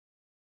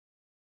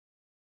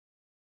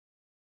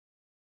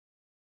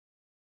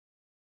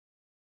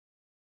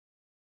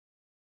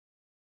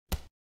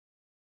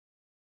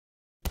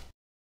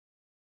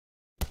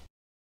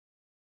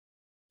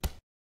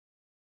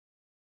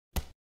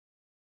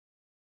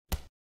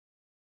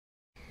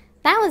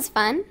That was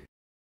fun.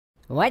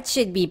 What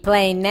should we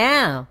play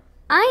now?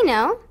 I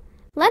know.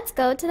 Let's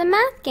go to the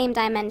math game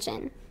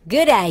dimension.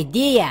 Good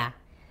idea!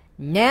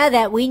 Now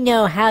that we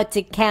know how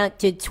to count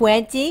to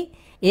 20,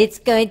 it's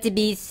going to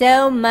be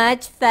so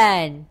much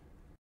fun!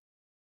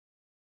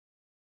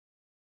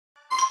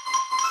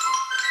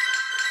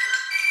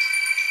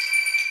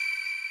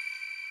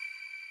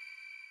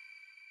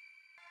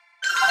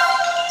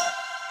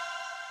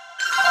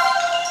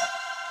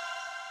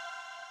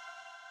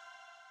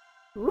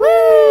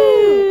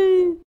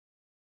 Woo!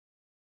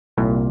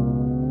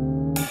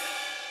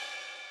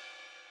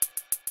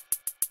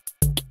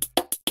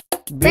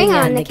 Bring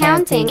on the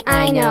counting,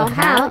 I know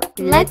how.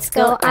 Let's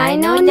go, I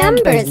know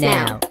numbers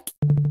now.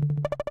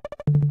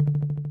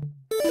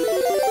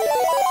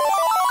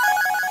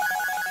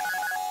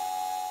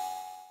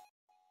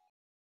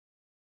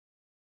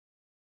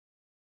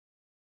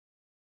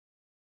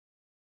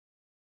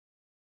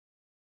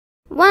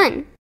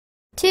 One,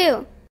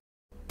 2,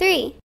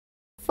 3,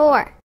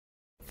 4,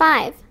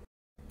 5,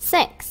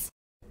 6,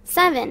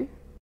 7,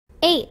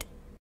 8.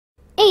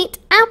 8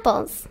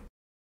 apples.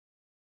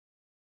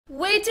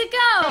 Way to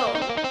go!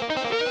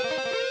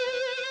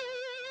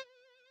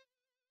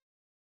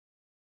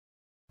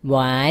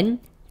 1,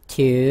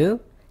 2,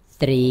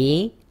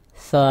 3,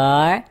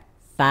 4,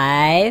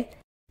 5.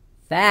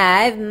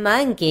 5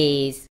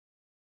 monkeys.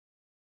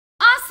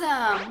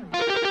 Awesome!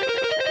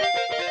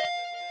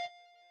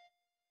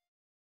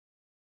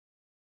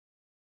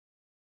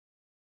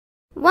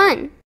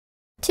 1,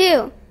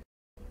 2,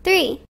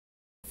 3,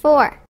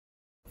 4,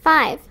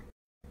 5,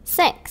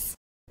 6,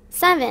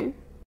 7,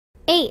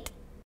 8,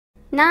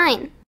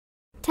 9,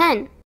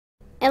 10,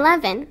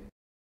 11.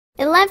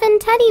 11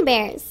 teddy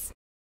bears.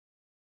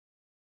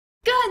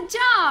 Good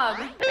job!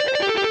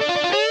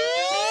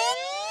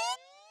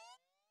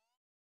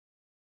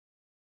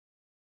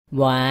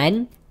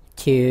 1,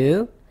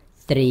 2,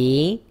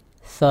 3,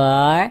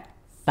 4,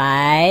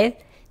 5,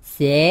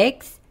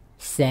 6,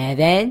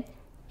 7,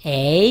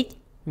 8,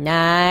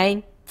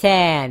 9,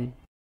 10.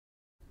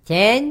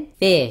 10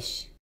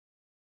 fish.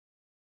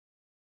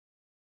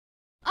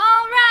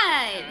 All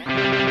right!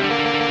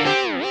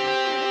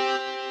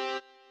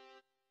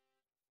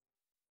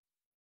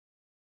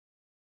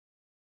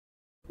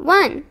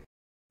 One,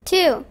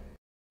 2,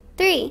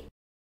 3,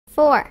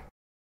 4,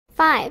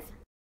 5,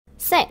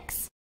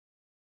 6.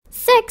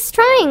 6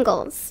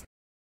 triangles.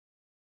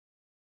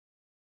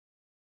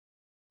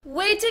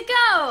 Way to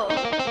go!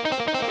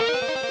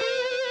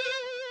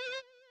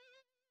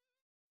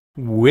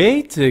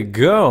 Way to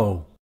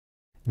go!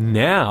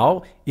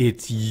 Now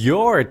it's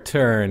your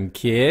turn,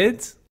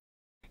 kids.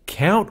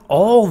 Count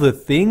all the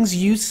things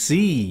you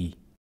see.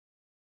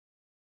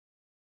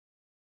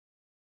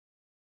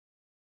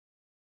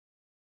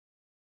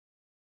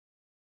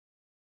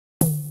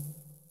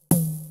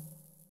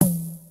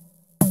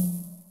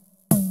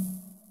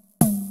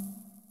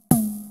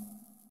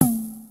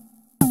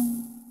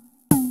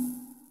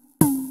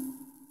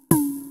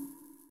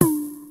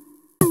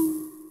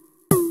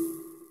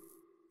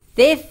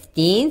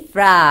 "15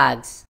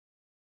 frogs."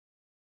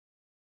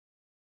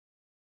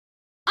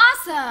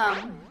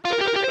 Awesome!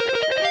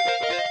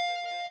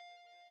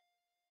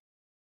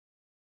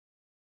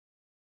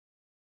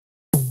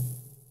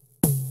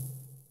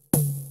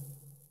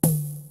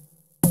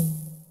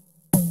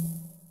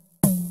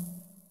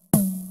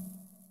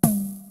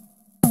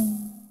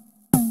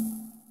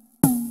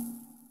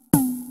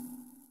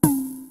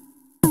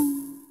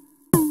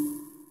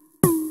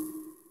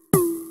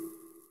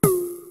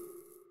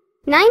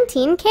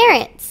 19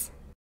 carrots.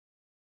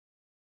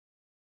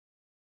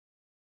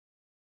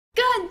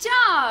 Good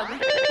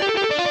job!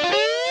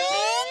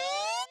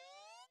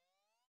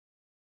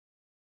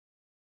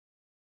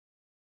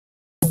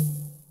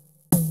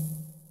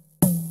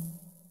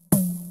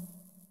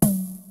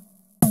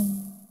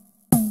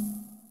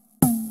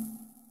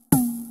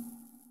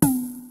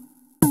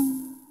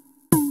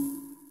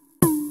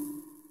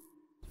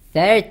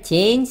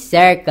 13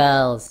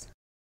 circles.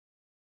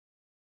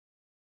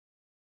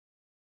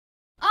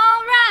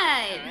 All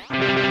right!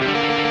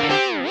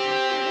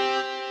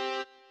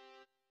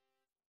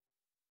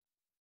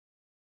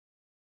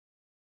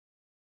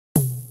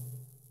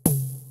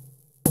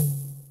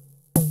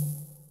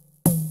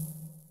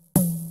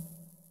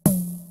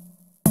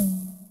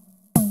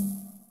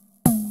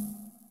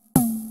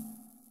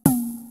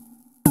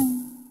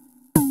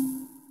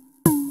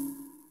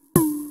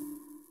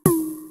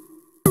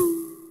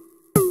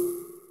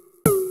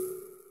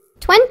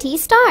 20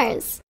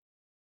 stars.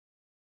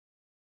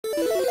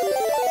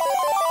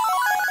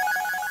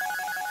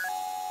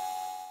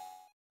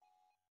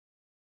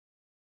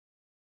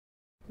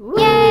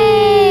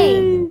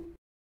 Yay!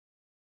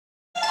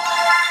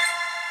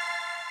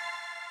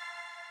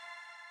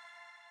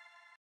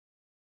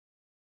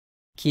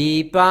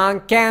 Keep on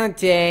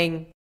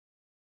counting.